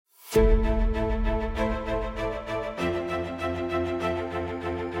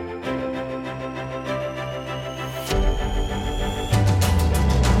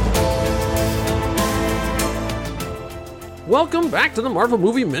Welcome back to the Marvel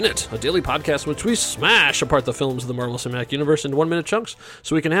Movie Minute, a daily podcast in which we smash apart the films of the Marvel Cinematic Universe into 1-minute chunks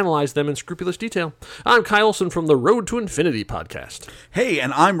so we can analyze them in scrupulous detail. I'm Kyle Olson from the Road to Infinity podcast. Hey,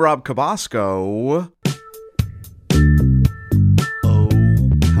 and I'm Rob Cabasco.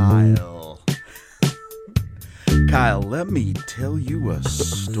 Kyle, let me tell you a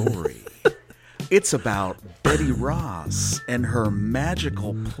story. It's about Betty Ross and her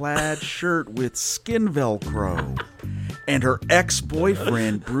magical plaid shirt with skin Velcro, and her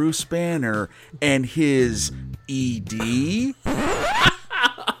ex-boyfriend Bruce Banner and his ED.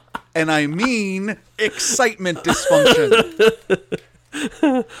 And I mean excitement dysfunction.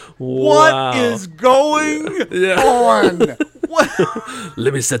 What is going on? What?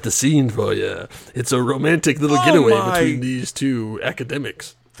 Let me set the scene for you. It's a romantic little getaway between these two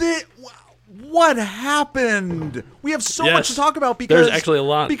academics. What happened? We have so much to talk about because there's actually a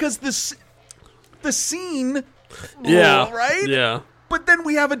lot. Because the scene, right? Yeah. But then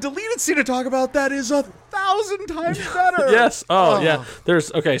we have a deleted scene to talk about that is 1,000 times better. Yes. Yeah.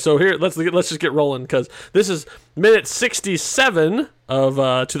 So here, let's just get rolling because this is minute 67 of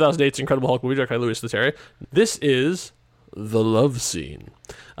 2008's Incredible Hulk movie, directed by Louis Leterrier. This is the love scene,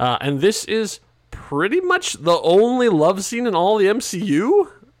 and this is pretty much the only love scene in all the MCU.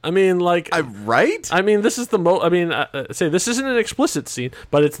 I mean, right? I mean, this is the most. I mean, say this isn't an explicit scene,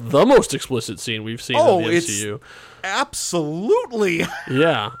 but it's the most explicit scene we've seen in the MCU. It's absolutely.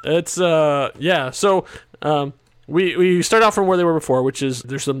 Yeah, it's So we start off from where they were before, which is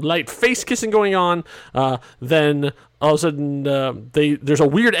there's some light face kissing going on. Then all of a sudden, there's a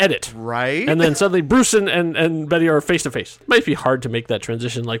weird edit, right? And then suddenly Bruce and Betty are face to face. Might be hard to make that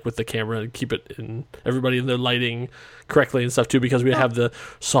transition, like with the camera, and keep it in everybody in their lighting correctly and stuff too, because we have the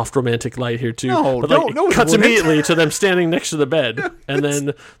soft romantic light here too. It cuts immediately to them standing next to the bed, and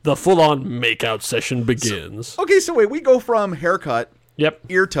then the full-on makeout session begins. So wait, we go from haircut,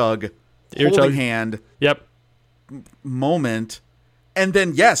 ear tug, holding hand, moment, and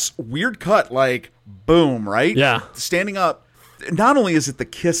then weird cut, like boom, right? Yeah, standing up. Not only is it the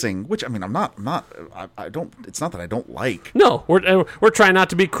kissing, which I mean, I don't. It's not that I don't like. No, we're trying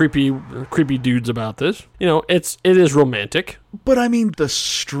not to be creepy dudes about this. You know, it is romantic. But I mean, the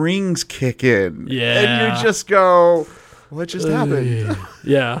strings kick in, and you just go, "What just happened?"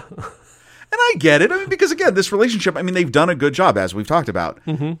 Yeah. And I get it. I mean, because again, this relationship, I mean, they've done a good job, as we've talked about.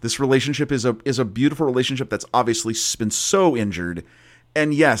 Mm-hmm. This relationship is a beautiful relationship that's obviously been so injured.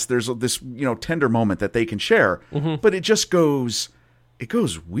 And yes, there's this, tender moment that they can share, but it goes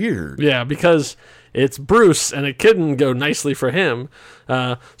weird. Yeah, because it's Bruce, and it couldn't go nicely for him.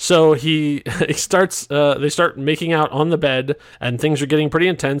 So he starts. They start making out on the bed, and things are getting pretty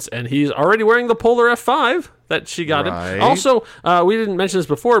intense. And he's already wearing the Polar F5 that she got him. Also, we didn't mention this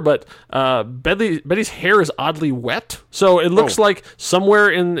before, but Betty's hair is oddly wet, so it looks like somewhere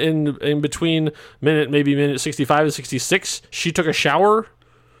in between minute 65 and 66, she took a shower.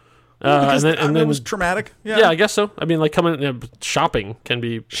 And then it was traumatic. Yeah, I guess so. I mean, like coming shopping can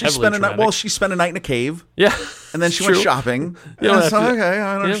be heavily traumatic. She spent a night in a cave. Yeah, and then she went shopping. Okay,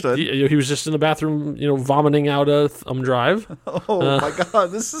 I understood. He was just in the bathroom, vomiting out a thumb drive. Oh my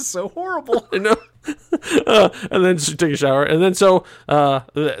god, this is so horrible. I know. And then she took a shower, and then so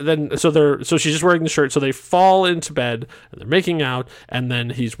she's just wearing the shirt. So they fall into bed, and they're making out, and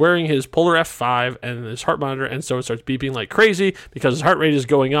then he's wearing his Polar F5 and his heart monitor, and so it starts beeping like crazy because his heart rate is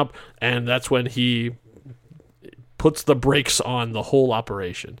going up, and that's when he puts the brakes on the whole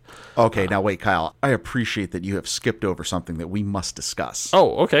operation. Okay, now wait, Kyle. I appreciate that you have skipped over something that we must discuss.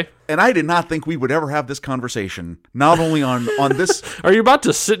 Oh, okay. And I did not think we would ever have this conversation, not only on this... Are you about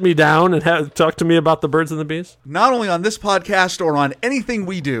to sit me down and talk to me about the birds and the bees? Not only on this podcast or on anything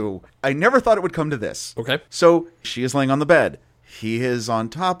we do. I never thought it would come to this. Okay. So, she is laying on the bed. He is on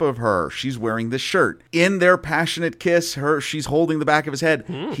top of her. She's wearing this shirt. In their passionate kiss, she's holding the back of his head.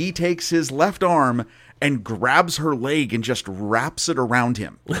 He takes his left arm and grabs her leg and just wraps it around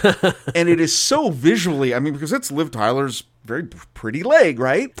him. And it is so visually, I mean, because it's Liv Tyler's very pretty leg,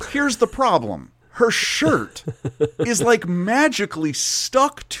 right? Here's the problem. Her shirt is like magically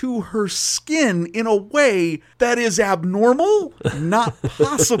stuck to her skin in a way that is abnormal, not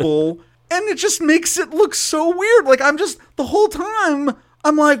possible, and it just makes it look so weird. Like the whole time,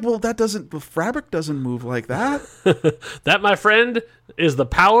 I'm like, well, the fabric doesn't move like that. That, my friend, is the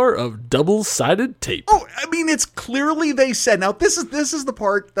power of double-sided tape. Oh, I mean, it's clearly they said. Now, this is the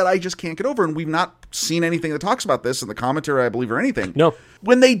part that I just can't get over, and we've not seen anything that talks about this in the commentary, I believe, or anything. No.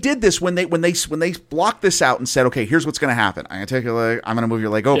 When they did this, when they blocked this out and said, okay, here's what's going to happen. I'm going to take your leg. I'm going to move your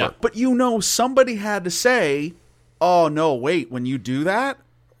leg over. Yeah. But somebody had to say, oh no, wait, when you do that,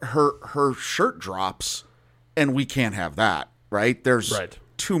 her shirt drops. and we can't have that, right? There's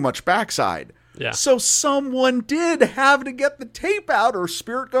too much backside. Yeah. So someone did have to get the tape out or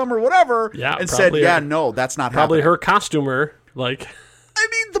spirit gum or whatever and said, no, that's not probably happening. Her costumer, like... I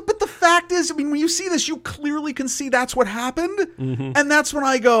mean, but the fact is, I mean, when you see this, you clearly can see that's what happened. Mm-hmm. And that's when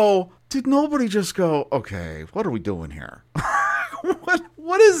I go, did nobody just go, okay, what are we doing here?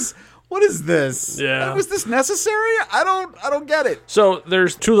 What is this? Yeah. Was this necessary? I don't get it. So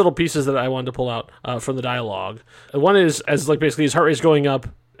there's two little pieces that I wanted to pull out from the dialogue. One is, as like basically his heart rate's going up,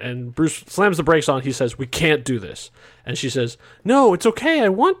 and Bruce slams the brakes on. He says, "We can't do this." And she says, "No, it's okay. I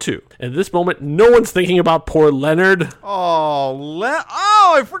want to." And at this moment, no one's thinking about poor Leonard.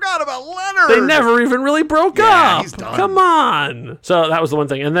 I forgot about Leonard. They never even really broke up. He's done. Come on. So that was the one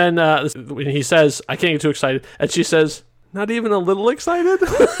thing. And then when he says, "I can't get too excited," and she says, "Not even a little excited?"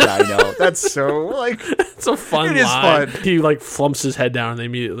 Yeah, I know. That's so, like... It's a fun line. It is fun. He, like, flumps his head down and they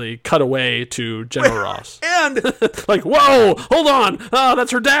immediately cut away to General Ross. And... like, whoa, hold on. Oh,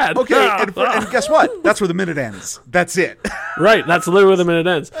 that's her dad. Okay, and guess what? That's where the minute ends. That's it. Right, that's literally where the minute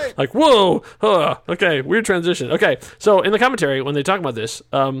ends. Like, whoa, okay, weird transition. Okay, so in the commentary, when they talk about this...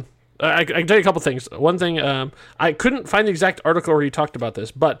 I can tell you a couple things. One thing, I couldn't find the exact article where he talked about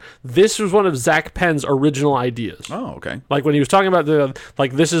this, but this was one of Zach Penn's original ideas. Oh, okay. Like when he was talking about they're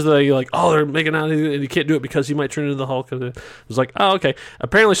making out and he can't do it because he might turn into the Hulk. And it was like, oh, okay.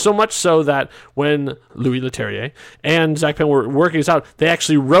 Apparently so much so that when Louis Leterrier and Zach Penn were working this out, they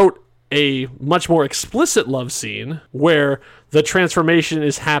actually wrote a much more explicit love scene where the transformation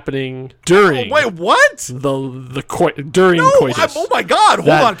is happening during. Oh, wait, what? During coitus. Oh my God! Hold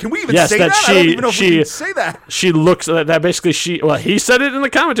on. Can we even say that? I don't even know if we can say that. She looks that basically he said it in the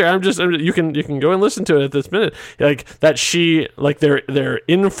commentary. You can go and listen to it at this minute. Like that they're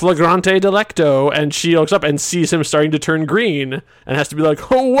in flagrante delicto, and she looks up and sees him starting to turn green, and has to be like,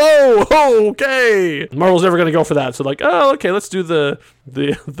 oh, whoa, okay. Marvel's never gonna go for that. So like, oh, okay, let's do the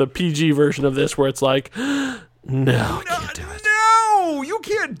PG version of this where it's like. No, can't do it. No, you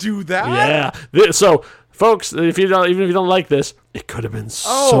can't do that. Yeah. So, folks, even if you don't like this, it could have been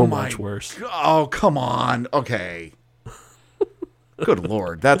so much worse. Oh, come on. Okay. Good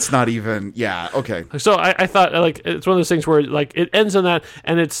Lord. That's not even... Yeah, okay. So I thought, like, it's one of those things where, like, it ends on that,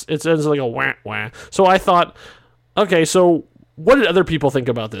 and it ends like a wah-wah. So I thought, okay, so... what did other people think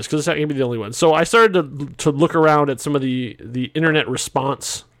about this? Because it's not going to be the only one. So I started to look around at some of the internet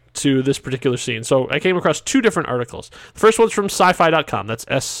response to this particular scene. So I came across two different articles. The first one's from sci-fi.com. That's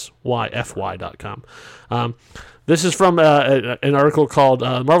syfy.com. This is from an article called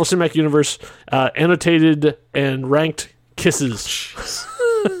Marvel Cinematic Universe Annotated and Ranked Kisses.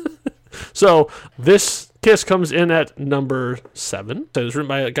 So this kiss comes in at number 7. So it was written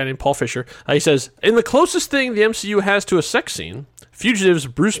by a guy named Paul Fisher. He says, in the closest thing the MCU has to a sex scene, Fugitives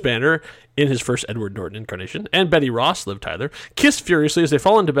Bruce Banner, in his first Edward Norton incarnation, and Betty Ross, Liv Tyler, kiss furiously as they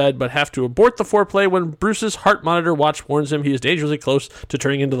fall into bed, but have to abort the foreplay when Bruce's heart monitor watch warns him he is dangerously close to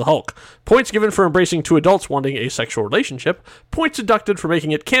turning into the Hulk. Points given for embracing two adults wanting a sexual relationship. Points deducted for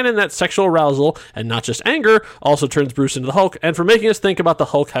making it canon that sexual arousal, and not just anger, also turns Bruce into the Hulk, and for making us think about the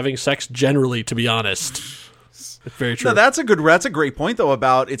Hulk having sex generally, to be honest. It's very true. No, that's a great point, though,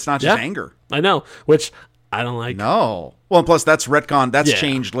 about it's not just anger. I know, which... I don't like. No. Well, and plus that's retcon. That's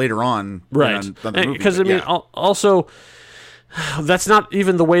changed later on. Right. Because, I mean, also, that's not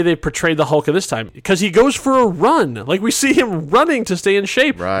even the way they portrayed the Hulk at this time. Because he goes for a run. Like, we see him running to stay in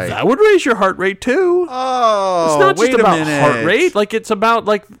shape. Right. That would raise your heart rate, too. Oh, it's not just about minute. heart rate. Like, it's about,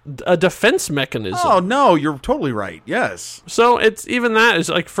 like, a defense mechanism. Oh, no. You're totally right. Yes. So, it's even that is,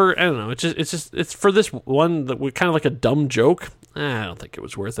 like, for, I don't know. It's for this one that we kind of like a dumb joke. I don't think it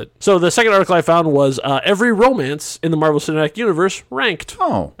was worth it. So the second article I found was every romance in the Marvel Cinematic Universe ranked.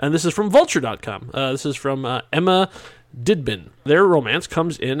 Oh. And this is from Vulture.com. This is from Emma Didbin. Their romance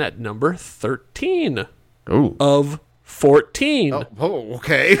comes in at number 13 of 14. Oh,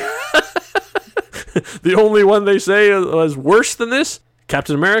 okay. The only one they say was worse than this,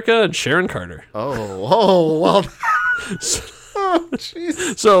 Captain America and Sharon Carter. Oh, well. Oh,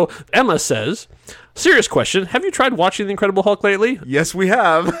 jeez. So Emma says... serious question. Have you tried watching The Incredible Hulk lately? Yes, we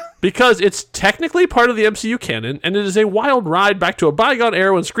have. Because it's technically part of the MCU canon, and it is a wild ride back to a bygone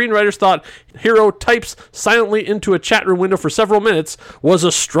era when screenwriters thought hero types silently into a chat room window for several minutes was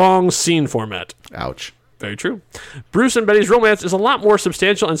a strong scene format. Ouch. Very true. Bruce and Betty's romance is a lot more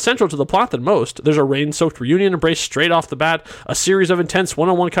substantial and central to the plot than most. There's a rain-soaked reunion embrace straight off the bat, a series of intense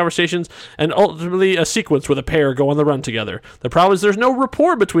one-on-one conversations, and ultimately a sequence where the pair go on the run together. The problem is there's no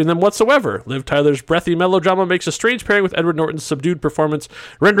rapport between them whatsoever. Liv Tyler's breathy melodrama makes a strange pairing with Edward Norton's subdued performance,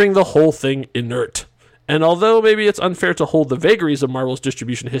 rendering the whole thing inert. And although maybe it's unfair to hold the vagaries of Marvel's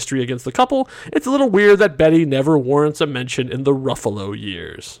distribution history against the couple, it's a little weird that Betty never warrants a mention in the Ruffalo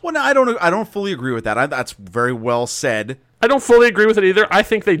years. Well, no, I don't fully agree with that. That's very well said. I don't fully agree with it either. I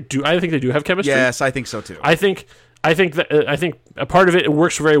think they do have chemistry. Yes, I think so too. I think a part of it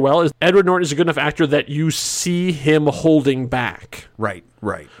works very well is Edward Norton is a good enough actor that you see him holding back. Right.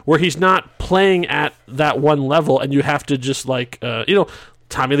 Where he's not playing at that one level, and you have to just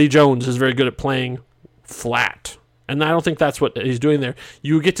Tommy Lee Jones is very good at playing flat, and I don't think that's what he's doing there.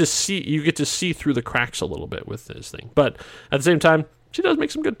 You get to see through the cracks a little bit with this thing, but at the same time, she does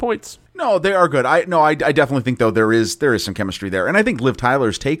make some good points. No, they are good. I definitely think though there is some chemistry there, and I think Liv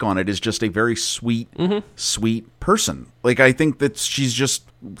Tyler's take on it is just a very sweet person. Like I think that she's just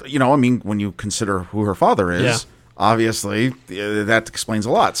when you consider who her father is, obviously that explains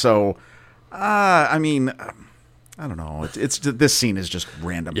a lot. So, I don't know. It's this scene is just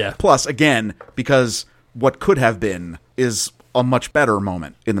random. Yeah. Plus, again, because what could have been is a much better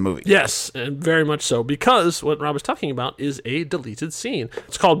moment in the movie. Yes, and very much so, because what Rob is talking about is a deleted scene.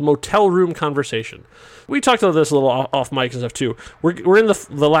 It's called Motel Room Conversation. We talked about this a little off mic and stuff too. We're in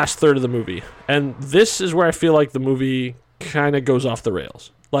the last third of the movie, and this is where I feel like the movie kind of goes off the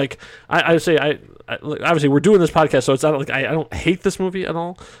rails. Like I would say, obviously we're doing this podcast, so it's not like I don't hate this movie at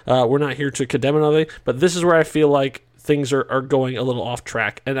all. We're not here to condemn another, but this is where I feel like things are going a little off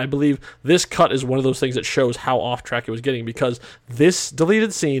track, and I believe this cut is one of those things that shows how off track it was getting, because this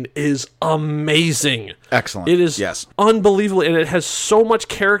deleted scene is amazing. Excellent. It is unbelievable, and it has so much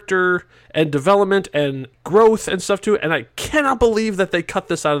character and development and growth and stuff to it, and I cannot believe that they cut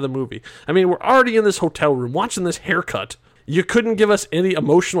this out of the movie. I mean, we're already in this hotel room watching this haircut. You couldn't give us any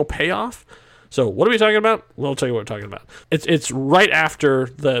emotional payoff. So what are we talking about? Well, I'll tell you what we're talking about. It's right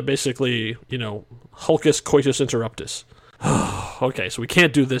after the basically, Hulkus coitus interruptus. Okay, so we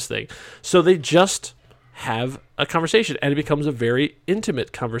can't do this thing. So they just have a conversation, and it becomes a very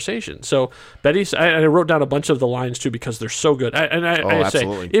intimate conversation. So I wrote down a bunch of the lines too because they're so good. I say,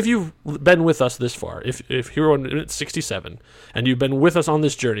 if you've been with us this far, if you're on minute 67 and you've been with us on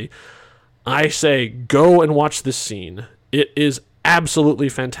this journey, I say go and watch this scene. It is absolutely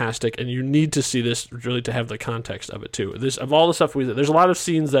fantastic, and you need to see this really to have the context of it too. This of all the stuff there's a lot of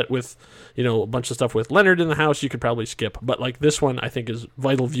scenes that with a bunch of stuff with Leonard in the house you could probably skip, but like this one I think is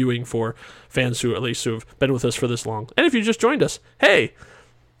vital viewing for fans who have been with us for this long. And if you just joined us, hey,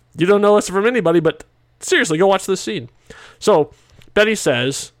 you don't know us from anybody, but seriously, go watch this scene. So Betty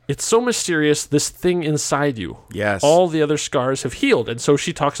says, "It's so mysterious, this thing inside you. Yes. All the other scars have healed." And so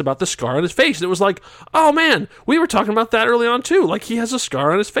she talks about the scar on his face. And it was like, oh man, we were talking about that early on too. Like, he has a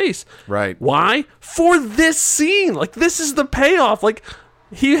scar on his face. Right. Why? For this scene. Like, this is the payoff. Like,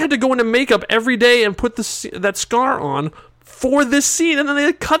 he had to go into makeup every day and put that scar on for this scene, and then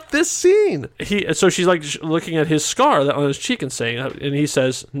they cut this scene. So she's like looking at his scar on his cheek and saying, and he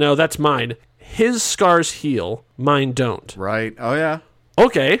says, "No, that's mine. His scars heal, mine don't." Right. Oh, yeah.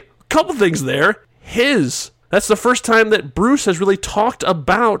 Okay, couple things there. That's the first time that Bruce has really talked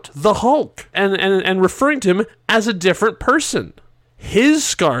about the Hulk and referring to him as a different person. His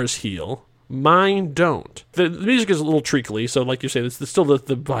scars heal, mine don't. The music is a little treacly, so like you say, it's still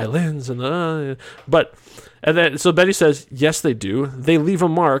the violins and so Betty says, yes, they do. They leave a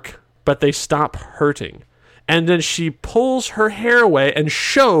mark, but they stop hurting. And then she pulls her hair away and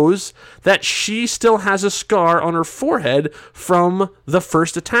shows that she still has a scar on her forehead from the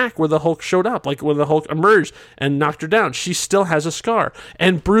first attack where the Hulk showed up. Like when the Hulk emerged and knocked her down, she still has a scar.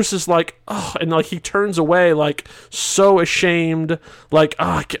 And Bruce is like, oh, and like he turns away like so ashamed, like,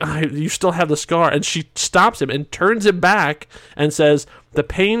 oh, you still have the scar. And she stops him and turns him back and says, the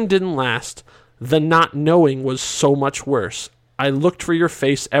pain didn't last. The not knowing was so much worse. I looked for your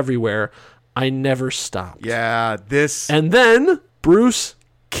face everywhere. I never stopped. Yeah, And then Bruce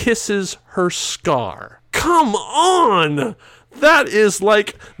kisses her scar. Come on! That is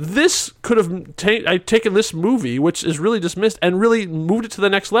like, this could have taken this movie, which is really dismissed, and really moved it to the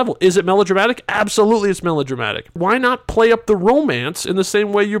next level. Is it melodramatic? Absolutely, it's melodramatic. Why not play up the romance in the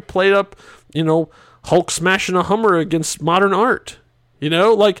same way you played up, Hulk smashing a Hummer against modern art?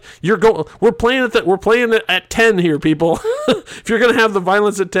 Like we're playing it at 10 here, people. If you're going to have the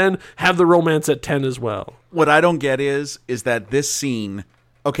violence at 10, have the romance at 10 as well. What I don't get is that this scene,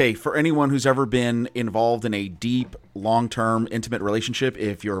 okay, for anyone who's ever been involved in a deep, long-term, intimate relationship,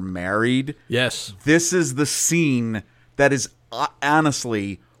 if you're married, yes, this is the scene that is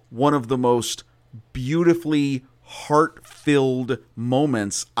honestly one of the most beautifully heart-filled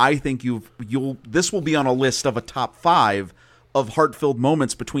moments. I think this will be on a list of a top 5 of heart-filled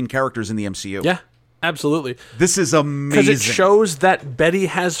moments between characters in the MCU. Yeah. Absolutely. This is amazing. Because it shows that Betty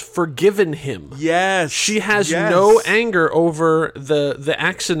has forgiven him. Yes. She has no anger over the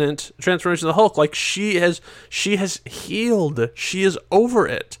accident, transformation of the Hulk. Like, she has healed. She is over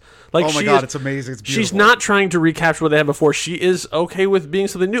it. Like, oh my God, it's amazing. It's beautiful. She's not trying to recapture what they had before. She is okay with being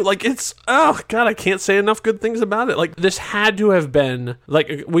something new. Like, it's, oh God, I can't say enough good things about it. Like, this had to have been,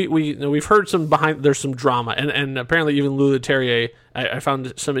 like, we've heard some there's some drama, and apparently even Lou Leterrier, I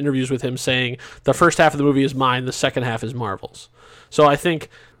found some interviews with him saying the first half of the movie is mine, the second half is Marvel's. So I think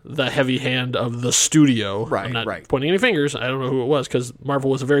the heavy hand of the studio, I'm not pointing any fingers, I don't know who it was, because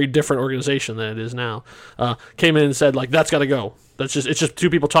Marvel was a very different organization than it is now, came in and said, like, that's got to go. It's just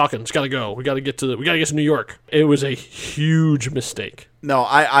two people talking. It's got to go. We got to get to New York. It was a huge mistake. No,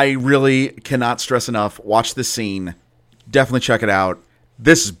 I really cannot stress enough. Watch this scene. Definitely check it out.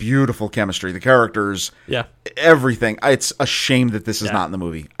 This is beautiful chemistry. The characters, everything. It's a shame that this is not in the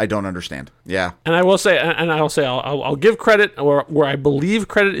movie. I don't understand. Yeah. And I will say, I'll give credit where I believe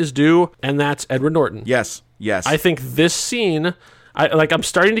credit is due, and that's Edward Norton. Yes. I think this scene, I'm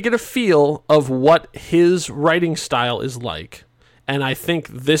starting to get a feel of what his writing style is like. And I think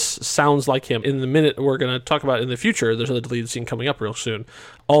this sounds like him. In the minute we're going to talk about in the future, there's another deleted scene coming up real soon,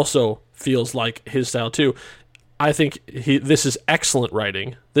 also feels like his style too. I think this is excellent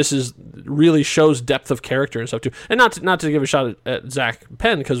writing. This is really shows depth of character and stuff too. And not to give a shot at Zach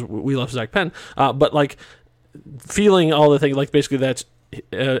Penn, because we love Zach Penn, but like feeling all the things, like basically that's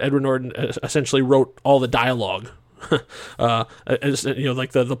Edward Norton essentially wrote all the dialogue. Like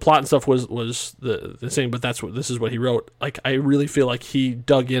the plot and stuff was the same, but this is what he wrote. Like, I really feel like he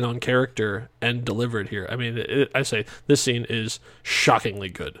dug in on character and delivered here. I mean, I say this scene is shockingly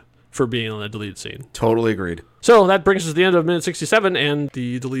good for being on a deleted scene. Totally agreed. So that brings us to the end of minute 67 and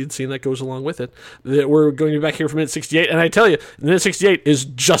the deleted scene that goes along with it. We're going to be back here for minute 68, and I tell you, minute 68 is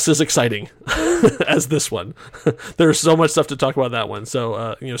just as exciting as this one. There's so much stuff to talk about that one,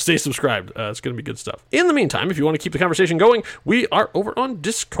 so stay subscribed. It's going to be good stuff. In the meantime, if you want to keep the conversation going, we are over on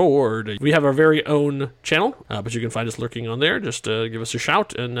Discord. We have our very own channel, but you can find us lurking on there. Just give us a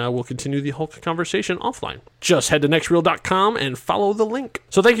shout, and we'll continue the Hulk conversation offline. Just head to nextreel.com and follow the link.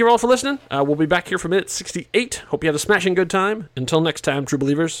 So thank you all for listening. We'll be back here for minute 68. Hope you had a smashing good time. Until next time, true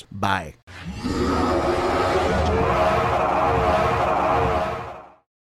believers. Bye.